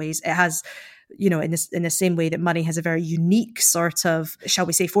different ways. It has, in the same way that money has a very unique sort of, shall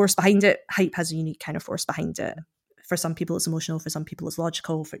we say, force behind it, hype has a unique kind of force behind it. For some people it's emotional, for some people it's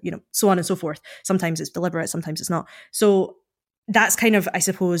logical, for, so on and so forth. Sometimes it's deliberate, sometimes it's not. So that's kind of, I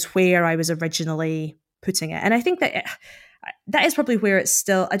suppose, where I was originally putting it. And I think that that is probably where it's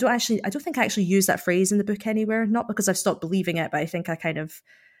still, I don't think I actually use that phrase in the book anywhere, not because I've stopped believing it, but I think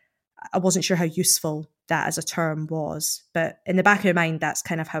I wasn't sure how useful that as a term was. But in the back of my mind, that's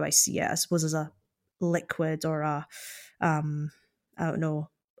kind of how I see it, I suppose, as a liquid or a, I don't know,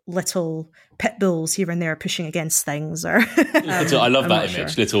 little pit bulls here and there pushing against things. Or I love that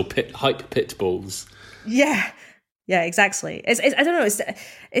image, sure. Little hype pit bulls. Yeah, exactly. It's I don't know.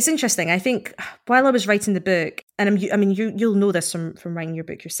 It's interesting. I think while I was writing the book, and you'll know this from writing your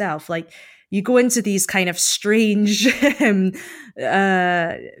book yourself, like you go into these kind of strange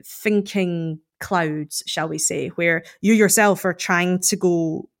thinking clouds, shall we say, where you yourself are trying to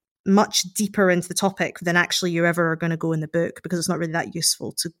go much deeper into the topic than actually you ever are going to go in the book, because it's not really that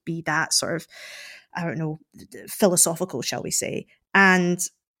useful to be that sort of, I don't know, philosophical, shall we say. And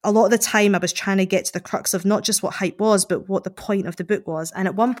a lot of the time I was trying to get to the crux of not just what hype was, but what the point of the book was. And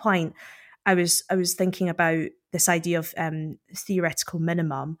at one point I was thinking about this idea of theoretical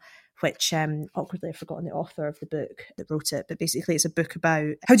minimum, which awkwardly I've forgotten the author of the book that wrote it, but basically it's a book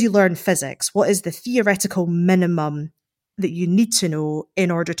about how do you learn physics? What is the theoretical minimum that you need to know in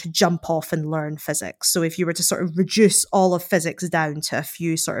order to jump off and learn physics? So if you were to sort of reduce all of physics down to a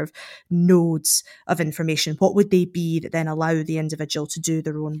few sort of nodes of information, what would they be that then allow the individual to do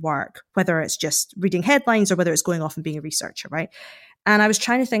their own work, whether it's just reading headlines or whether it's going off and being a researcher, right? And I was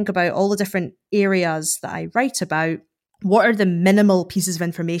trying to think about all the different areas that I write about. What are the minimal pieces of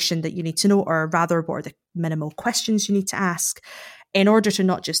information that you need to know, or rather, what are the minimal questions you need to ask in order to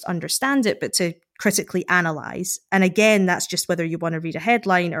not just understand it, but to critically analyze? And again, that's just whether you want to read a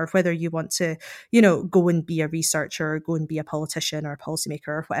headline or whether you want to, go and be a researcher, or go and be a politician or a policymaker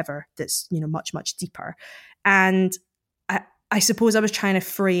or whatever that's, much, much deeper. And I suppose I was trying to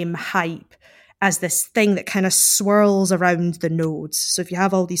frame hype as this thing that kind of swirls around the nodes. So if you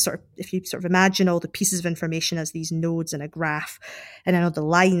have all these if you imagine all the pieces of information as these nodes in a graph, and then all the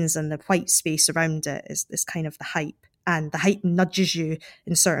lines and the white space around it is kind of the hype. And the hype nudges you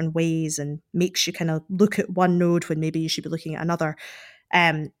in certain ways and makes you kind of look at one node when maybe you should be looking at another.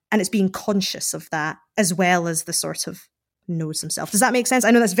 And it's being conscious of that as well as the sort of nodes themselves. Does that make sense?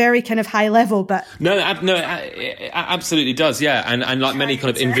 I know that's very kind of high level, but it absolutely does. Yeah, and like many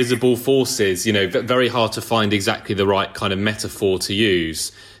kind of invisible forces, very hard to find exactly the right kind of metaphor to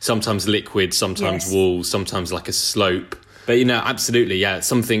use. Sometimes liquid, sometimes walls, sometimes like a slope. But absolutely, yeah.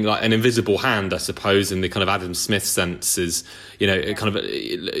 Something like an invisible hand, I suppose, in the kind of Adam Smith sense, is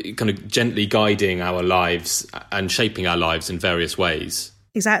kind of gently guiding our lives and shaping our lives in various ways.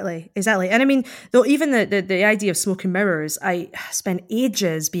 Exactly. And I mean, though, even the idea of smoke and mirrors, I spent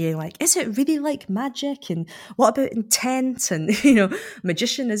ages being like, is it really like magic? And what about intent? And,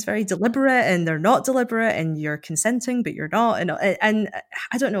 magician is very deliberate and they're not deliberate, and you're consenting, but you're not. And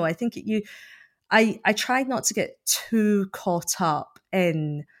I don't know. I think I tried not to get too caught up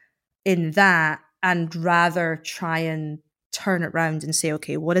in that, and rather try and turn it around and say,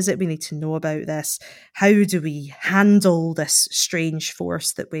 okay, what is it we need to know about this? How do we handle this strange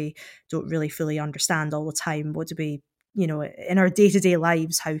force that we don't really fully understand all the time? What do we, in our day-to-day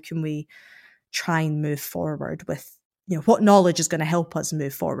lives, how can we try and move forward with, what knowledge is going to help us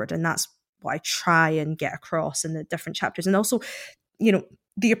move forward? And that's what I try and get across in the different chapters. And also,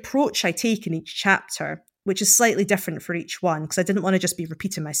 the approach I take in each chapter, which is slightly different for each one, because I didn't want to just be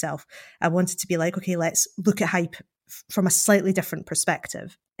repeating myself. I wanted to be like, okay, let's look at hype from a slightly different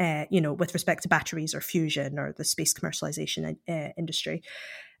perspective, with respect to batteries or fusion or the space commercialization industry.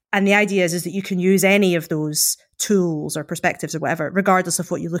 And the idea is that you can use any of those tools or perspectives or whatever, regardless of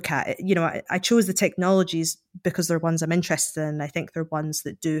what you look at. You know, I chose the technologies because they're ones I'm interested in. I think they're ones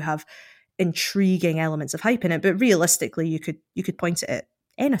that do have intriguing elements of hype in it. But realistically, you could point at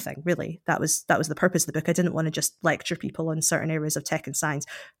anything, really. That was the purpose of the book. I didn't want to just lecture people on certain areas of tech and science.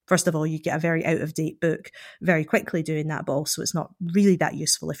 First of all, you get a very out-of-date book very quickly doing that, but also it's not really that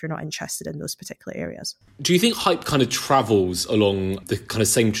useful if you're not interested in those particular areas. Do you think hype kind of travels along the kind of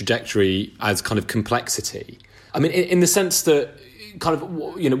same trajectory as kind of complexity? I mean, in the sense that kind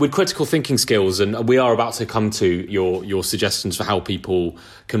of, you know, with critical thinking skills, and we are about to come to your suggestions for how people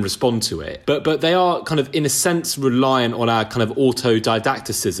can respond to it, but they are kind of, in a sense, reliant on our kind of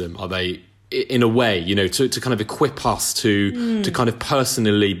autodidacticism, are they, in a way, you know, to kind of equip us to kind of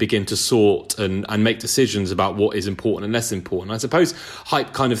personally begin to sort and make decisions about what is important and less important. I suppose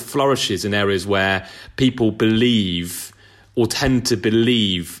hype kind of flourishes in areas where people believe or tend to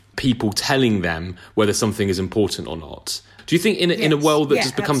believe people telling them whether something is important or not. Do you think in a world that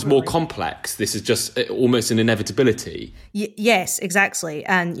just becomes more complex, this is just almost an inevitability? Yes, exactly.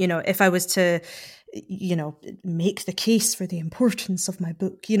 And, you know, if I was to, you know, make the case for the importance of my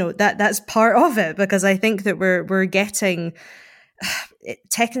book, you know, that's part of it, because I think that we're getting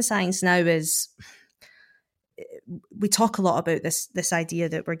tech and science now is, we talk a lot about this idea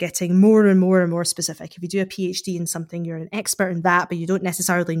that we're getting more and more and more specific. If you do a PhD in something, you're an expert in that, but you don't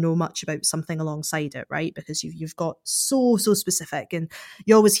necessarily know much about something alongside it, right? Because you've got so specific, and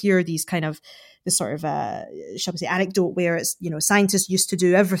you always hear these kind of this sort of shall we say anecdote where it's, you know, scientists used to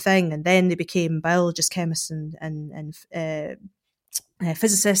do everything and then they became biologists, chemists, and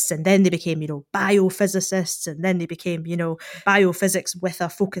physicists, and then they became, you know, biophysicists, and then they became, you know, biophysics with a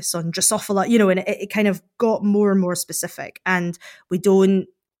focus on Drosophila, you know, and it kind of got more and more specific. And we don't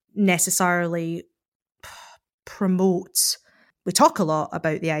necessarily promote, we talk a lot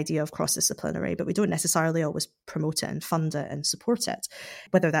about the idea of cross-disciplinary, but we don't necessarily always promote it and fund it and support it,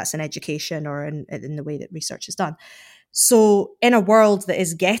 whether that's in education or in the way that research is done. So in a world that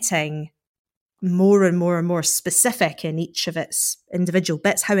is getting more and more and more specific in each of its individual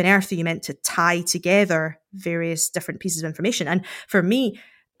bits, how on earth are you meant to tie together various different pieces of information? And for me,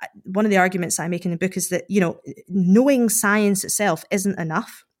 one of the arguments I make in the book is that, you know, knowing science itself isn't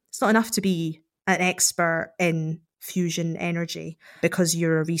enough. It's not enough to be an expert in fusion energy because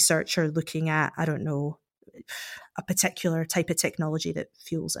you're a researcher looking at, I don't know, a particular type of technology that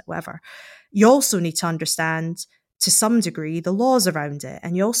fuels it, whatever. You also need to understand to some degree the laws around it.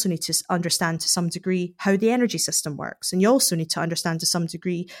 And you also need to understand to some degree how the energy system works. And you also need to understand to some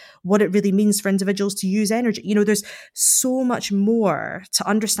degree what it really means for individuals to use energy. You know, there's so much more to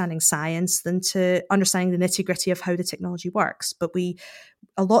understanding science than to understanding the nitty-gritty of how the technology works. But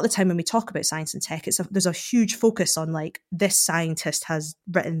a lot of the time when we talk about science and tech, there's a huge focus on like, this scientist has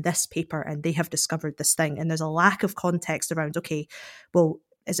written this paper and they have discovered this thing. And there's a lack of context around, okay, well,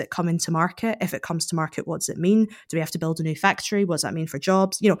 is it coming to market? If it comes to market, what does it mean? Do we have to build a new factory? What does that mean for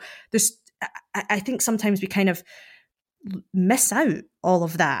jobs? You know, I think sometimes we kind of miss out all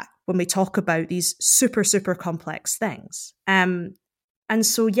of that when we talk about these super complex things. And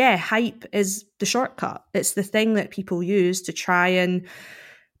so, yeah, hype is the shortcut. It's the thing that people use to try and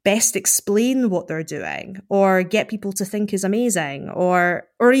best explain what they're doing or get people to think is amazing, or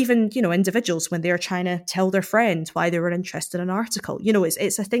even, you know, individuals when they're trying to tell their friend why they were interested in an article. You know,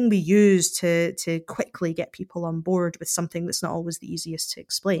 it's a thing we use to quickly get people on board with something that's not always the easiest to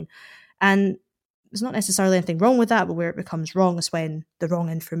explain. And there's not necessarily anything wrong with that, but where it becomes wrong is when the wrong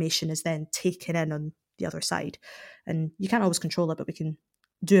information is then taken in on the other side. And you can't always control it, but we can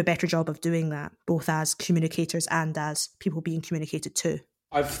do a better job of doing that, both as communicators and as people being communicated to.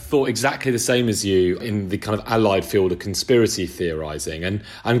 I've thought exactly the same as you in the kind of allied field of conspiracy theorizing,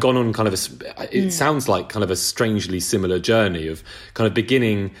 and gone on kind of it sounds like kind of a strangely similar journey of kind of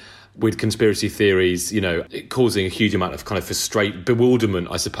beginning with conspiracy theories, you know, causing a huge amount of kind of bewilderment,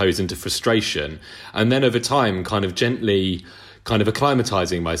 I suppose, into frustration. And then over time, kind of gently kind of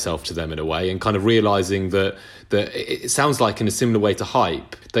acclimatizing myself to them in a way, and kind of realizing that it sounds like in a similar way to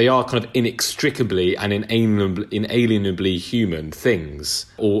hype, they are kind of inextricably and inalienably human things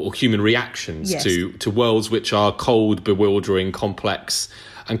or human reactions to worlds which are cold, bewildering, complex,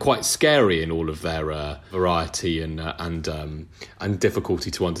 and quite scary in all of their variety and difficulty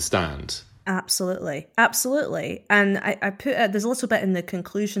to understand. Absolutely. And I put there's a little bit in the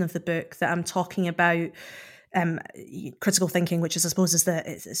conclusion of the book that I'm talking about critical thinking, which is, I suppose,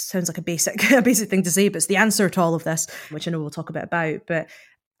 it sounds like a basic thing to say, but it's the answer to all of this, which I know we'll talk a bit about. But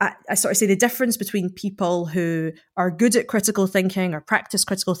I sort of say the difference between people who are good at critical thinking or practice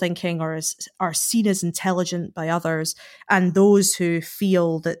critical thinking or are seen as intelligent by others, and those who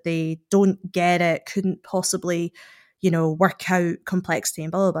feel that they don't get it, couldn't possibly, work out complexity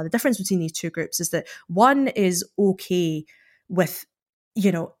and blah, blah, blah. The difference between these two groups is that one is okay with,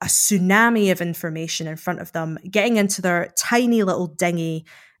 a tsunami of information in front of them, getting into their tiny little dinghy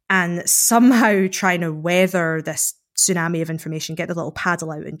and somehow trying to weather this tsunami of information, get the little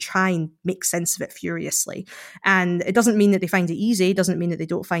paddle out and try and make sense of it furiously. And it doesn't mean that they find it easy. It doesn't mean that they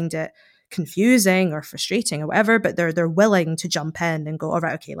don't find it confusing or frustrating or whatever, but they're willing to jump in and go, all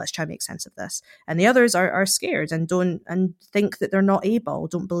right, okay, let's try and make sense of this. And the others are scared and think that they're not able,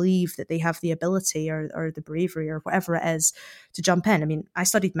 don't believe that they have the ability or the bravery or whatever it is to jump in. I mean, I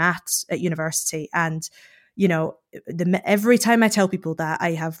studied maths at university, and every time I tell people that,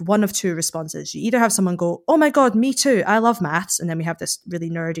 I have one of two responses. You either have someone go, oh my God, me too, I love maths. And then we have this really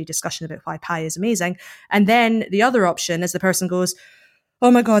nerdy discussion about why pi is amazing. And then the other option is the person goes, oh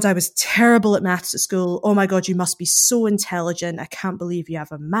my God, I was terrible at maths at school. Oh my God, you must be so intelligent. I can't believe you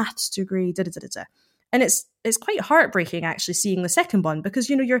have a maths degree. And it's quite heartbreaking actually seeing the second one, because,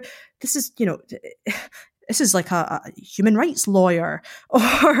 this is like a human rights lawyer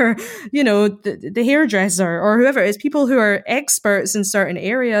or, the hairdresser or whoever. It's people who are experts in certain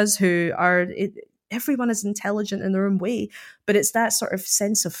areas who are, everyone is intelligent in their own way, but it's that sort of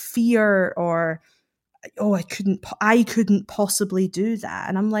sense of fear or, oh, I couldn't possibly do that.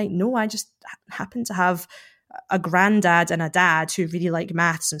 And I'm like, no, I just happen to have a granddad and a dad who really like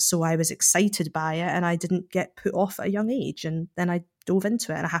maths. And so I was excited by it and I didn't get put off at a young age. And then I dove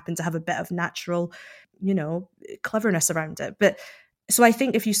into it and I happened to have a bit of natural, cleverness around it. But so I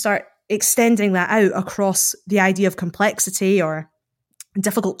think if you start extending that out across the idea of complexity or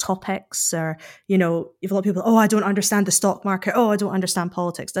difficult topics, or, you have a lot of people, oh, I don't understand the stock market. Oh, I don't understand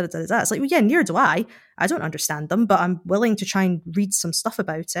politics. It's like, well, yeah, neither do I. I don't understand them, but I'm willing to try and read some stuff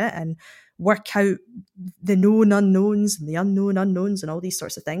about it and work out the known unknowns and the unknown unknowns and all these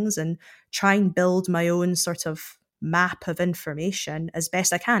sorts of things and try and build my own sort of map of information as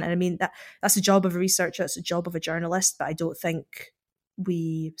best I can. And I mean, that's a job of a researcher, it's a job of a journalist, but I don't think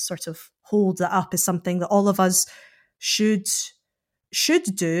we sort of hold that up as something that all of us should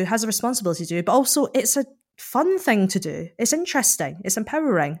do, has a responsibility to do, but also it's a fun thing to do. It's interesting. It's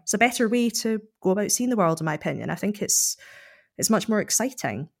empowering. It's a better way to go about seeing the world, in my opinion. I think it's much more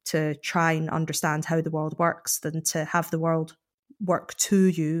exciting to try and understand how the world works than to have the world work to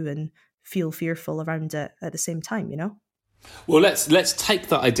you and feel fearful around it at the same time, Well, let's take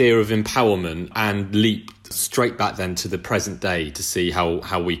that idea of empowerment and leap straight back then to the present day to see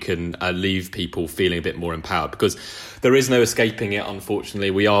how we can leave people feeling a bit more empowered, because there is no escaping it, unfortunately.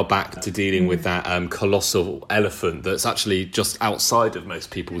 We are back to dealing with that colossal elephant that's actually just outside of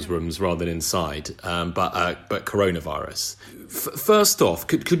most people's rooms rather than inside, but coronavirus. First off,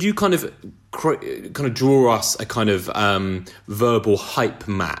 could you kind of draw us a kind of verbal hype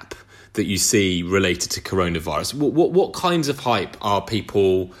map that you see related to coronavirus? What kinds of hype are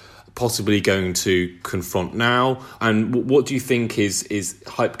people possibly going to confront now? And what do you think is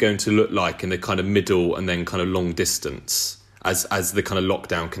hype going to look like in the kind of middle and then kind of long distance as the kind of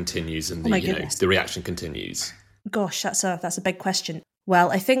lockdown continues and the reaction continues? Gosh, that's a big question.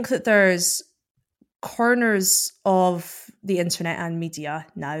 Well, I think that there's corners of the internet and media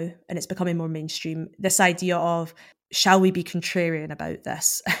now, and it's becoming more mainstream, this idea of, shall we be contrarian about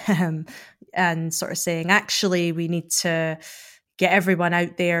this? And sort of saying, actually, we need to get everyone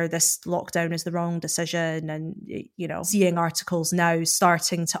out there. This lockdown is the wrong decision. And, seeing articles now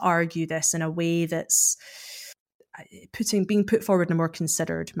starting to argue this in a way that's being put forward in a more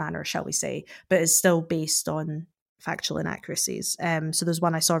considered manner, shall we say, but is still based on factual inaccuracies. So there's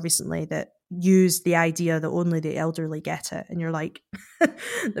one I saw recently that used the idea that only the elderly get it. And you're like,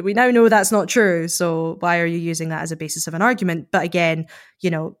 we now know that's not true. So why are you using that as a basis of an argument? But again,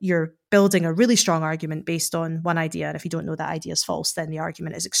 you're building a really strong argument based on one idea. And if you don't know that idea is false, then the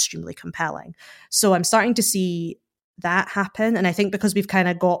argument is extremely compelling. So I'm starting to see that happen. And I think because we've kind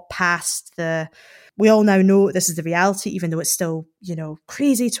of got past we all now know this is the reality, even though it's still,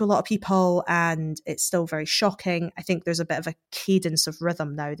 crazy to a lot of people and it's still very shocking. I think there's a bit of a cadence of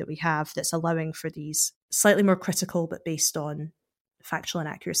rhythm now that we have that's allowing for these slightly more critical, but based on factual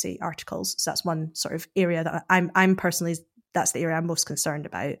inaccuracy articles. So that's one sort of area that I'm personally, that's the area I'm most concerned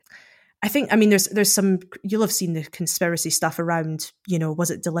about. I think, there's some, you'll have seen the conspiracy stuff around,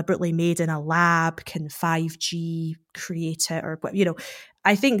 was it deliberately made in a lab? Can 5G create it? Or,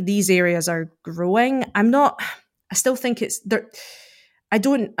 I think these areas are growing. I still think I'm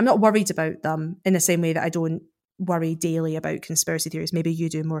not worried about them in the same way that I don't worry daily about conspiracy theories. Maybe you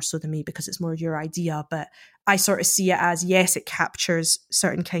do more so than me because it's more your idea, but I sort of see it as, yes, it captures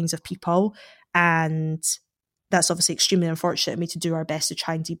certain kinds of people, and that's obviously extremely unfortunate of me to do our best to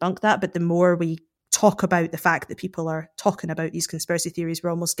try and debunk that. But the more we talk about the fact that people are talking about these conspiracy theories, we're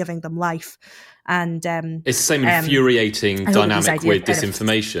almost giving them life. And it's the same infuriating dynamic with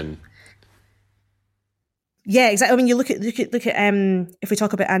disinformation. Yeah, exactly. I mean, you look at if we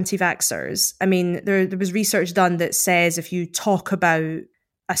talk about anti-vaxxers, I mean, there was research done that says if you talk about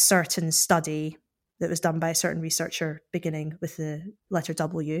a certain study that was done by a certain researcher beginning with the letter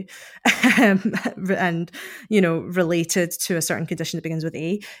W, and, related to a certain condition that begins with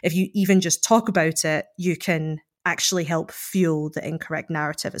A, if you even just talk about it, you can actually help fuel the incorrect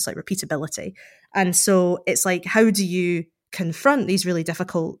narrative. It's like repeatability. And so it's like, how do you confront these really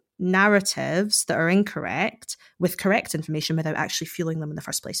difficult narratives that are incorrect with correct information without actually fueling them in the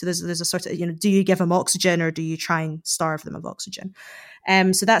first place? So there's a sort of, do you give them oxygen or do you try and starve them of oxygen?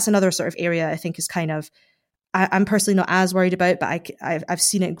 So that's another sort of area I think is kind of, I'm personally not as worried about, but I've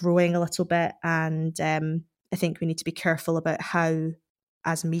seen it growing a little bit. And I think we need to be careful about how,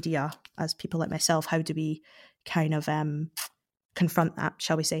 as media, as people like myself, how do we kind of confront that,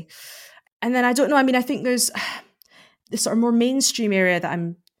 shall we say? And then I don't know, I mean, I think there's this sort of more mainstream area that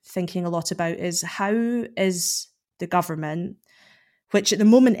I'm thinking a lot about is how is the government, which at the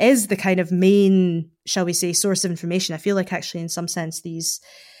moment is the kind of main, shall we say, source of information. I feel like actually in some sense these,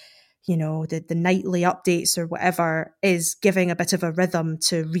 the nightly updates or whatever is giving a bit of a rhythm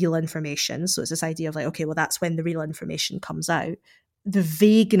to real information. So it's this idea of like, okay, well, that's when the real information comes out. The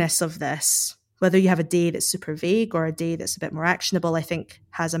vagueness of this, whether you have a day that's super vague or a day that's a bit more actionable, I think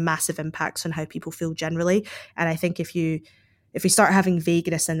has a massive impact on how people feel generally. And I think if we start having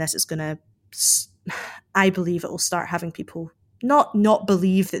vagueness in this, it's going to, I believe it will start having people not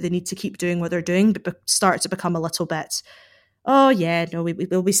believe that they need to keep doing what they're doing, but start to become a little bit, oh yeah, no,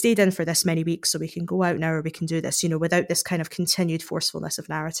 we stayed in for this many weeks, so we can go out now or we can do this, without this kind of continued forcefulness of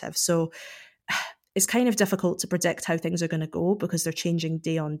narrative. So it's kind of difficult to predict how things are going to go because they're changing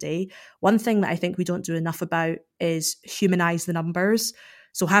day on day. One thing that I think we don't do enough about is humanize the numbers.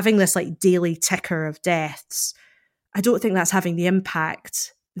 So having this like daily ticker of deaths, I don't think that's having the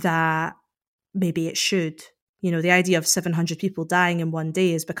impact that maybe it should. The idea of 700 people dying in one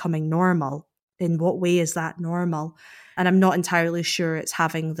day is becoming normal. In what way is that normal? And I'm not entirely sure it's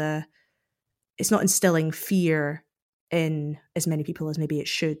not instilling fear in as many people as maybe it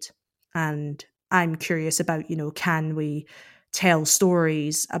should. And I'm curious about, can we tell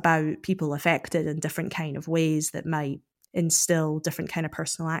stories about people affected in different kind of ways that might instill different kind of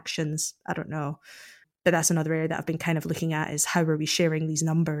personal actions? I don't know. But that's another area that I've been kind of looking at is how are we sharing these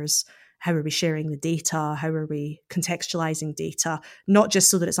numbers? How are we sharing the data? How are we contextualizing data? Not just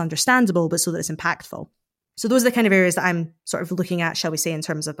so that it's understandable, but so that it's impactful. So those are the kind of areas that I'm sort of looking at, shall we say, in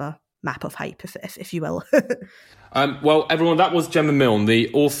terms of a map of hype, if you will. Well, everyone, that was Gemma Milne,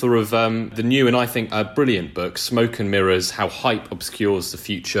 the author of the new and I think a brilliant book, Smoke and Mirrors, How Hype Obscures the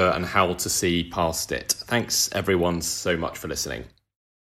Future and How to See Past It. Thanks, everyone, so much for listening.